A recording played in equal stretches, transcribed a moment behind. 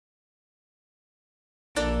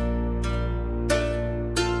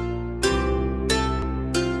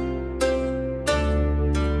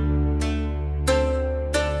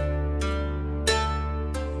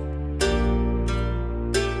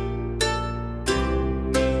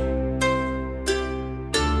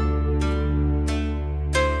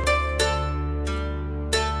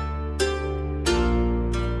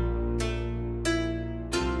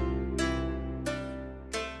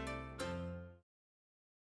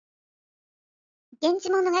源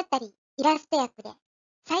氏物語イラスト訳で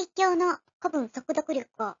最強の古文速読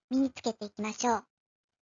力を身につけていきましょう。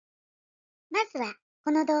まずは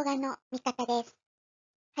この動画の見方です。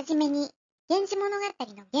はじめに源氏物語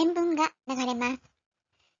の原文が流れます。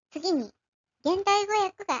次に現代語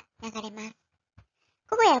訳が流れます。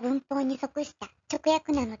古語や文法に即した直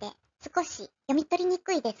訳なので少し読み取りに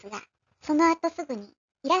くいですが、その後すぐに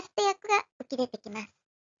イラスト訳が浮き出てきます。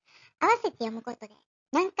合わせて読むことで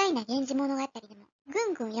難解な源氏物語でもぐ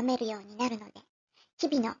んぐん読めるようになるので、日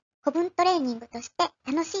々の古文トレーニングとして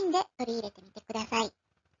楽しんで取り入れてみてください。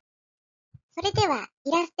それでは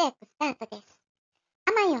イラスト訳スタートです。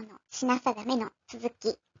尼よの品定めの続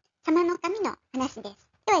き、様の神の話です。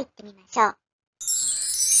では行ってみましょう。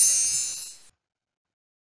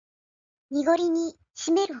濁りに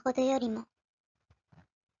しめるほどよりも、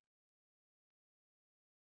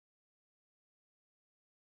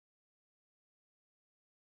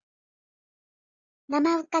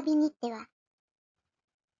生浮かびにては、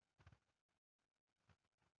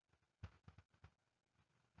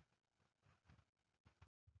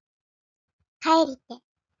帰りて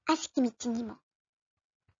悪しき道にも、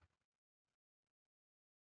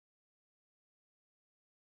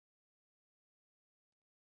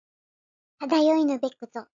漂いぬべく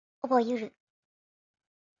ぞおぼゆる。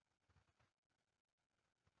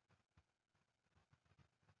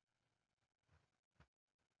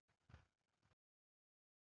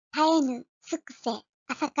絶えぬ宿世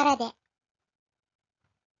浅からで、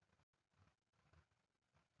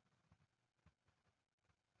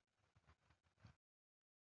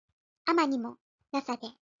尼にもなさで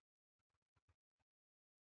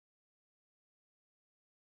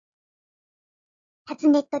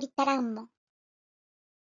尋ね取りたらむも、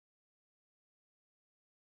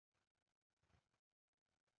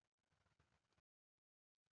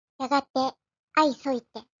やがてあひ添ひ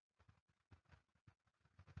て、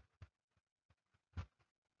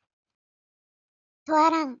とあ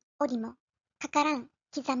らむ折もかからむ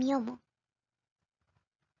きざみをも、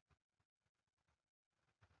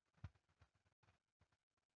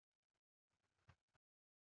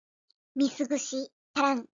見過ぐした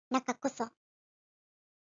らむ仲こそ、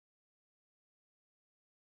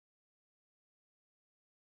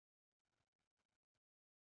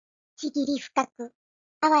ちぎり深く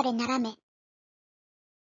あはれならめ、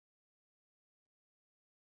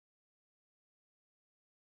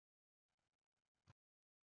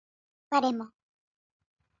我も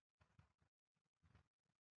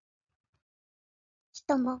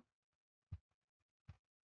人も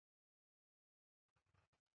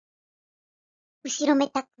うしろめ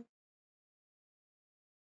たく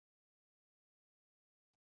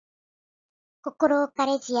心おか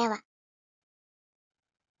れじやは。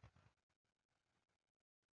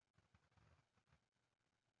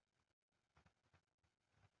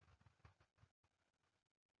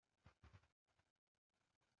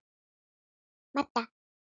また、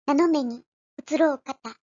なのめに移ろう方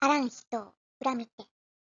あらん人を恨みて、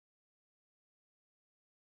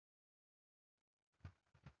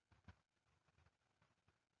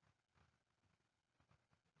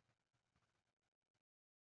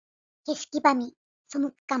景色ばみ背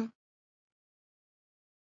かむ。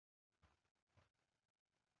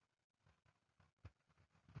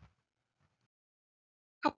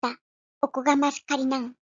はたおこがましかりな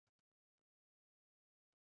む。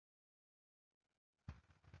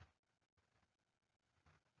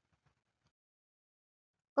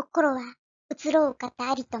心は移ろう方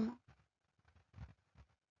ありとも。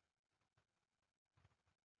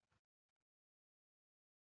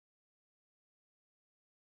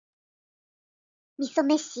見そ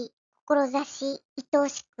めし心ざしいと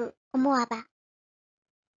しく思はば。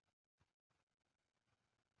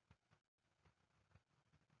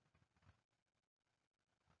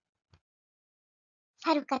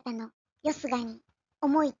さる方のよすがに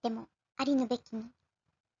思いてもありぬべきに。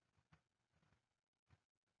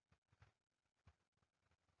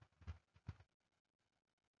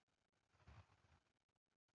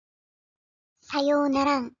さような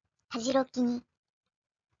らんたじろきに。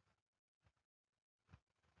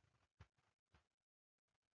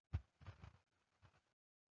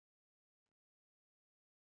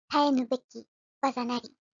絶えぬべきわざな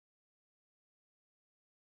り。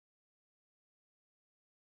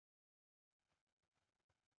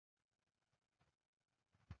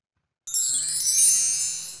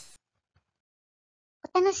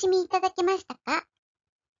お楽しみいただけましたか？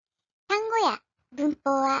単語や文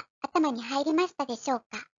法は頭に入りましたでしょうか？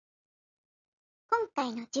今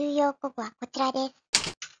回の重要古語はこちらで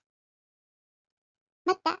す。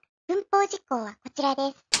また、文法事項はこちら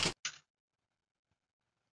です。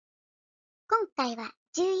今回は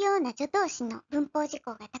重要な助動詞の文法事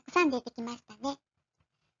項がたくさん出てきましたね。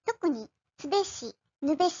特に、すべし、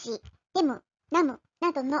ぬべし、でむ、なむ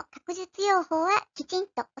などの確実用法はきちん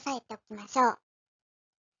と押さえておきましょう。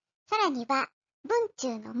さらには、文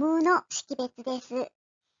中のむの識別です。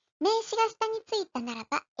名詞が下についたなら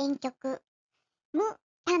ば遠曲、む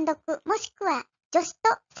単独もしくは助詞と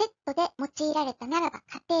セットで用いられたならば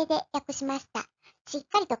仮定で訳しました。しっ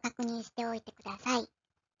かりと確認しておいてください。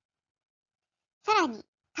さらに、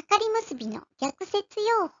かかり結びの逆接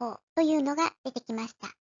用法というのが出てきました。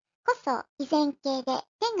こそ依然形で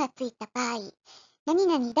点がついた場合、何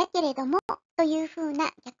々だけれどもという風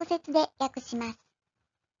な逆接で訳します。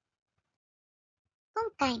今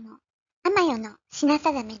回も尼代の品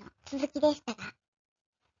定めの続きでしたが、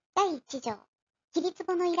第一条、起立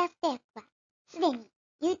語のイラスト訳はすでに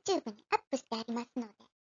YouTube にアップしてありますので、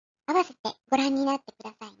合わせてご覧になってく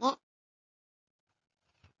ださいね。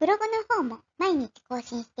ブログの方も毎日更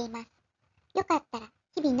新しています。よかったら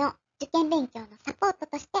日々の受験勉強のサポート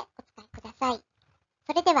としてお使いください。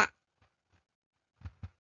それでは。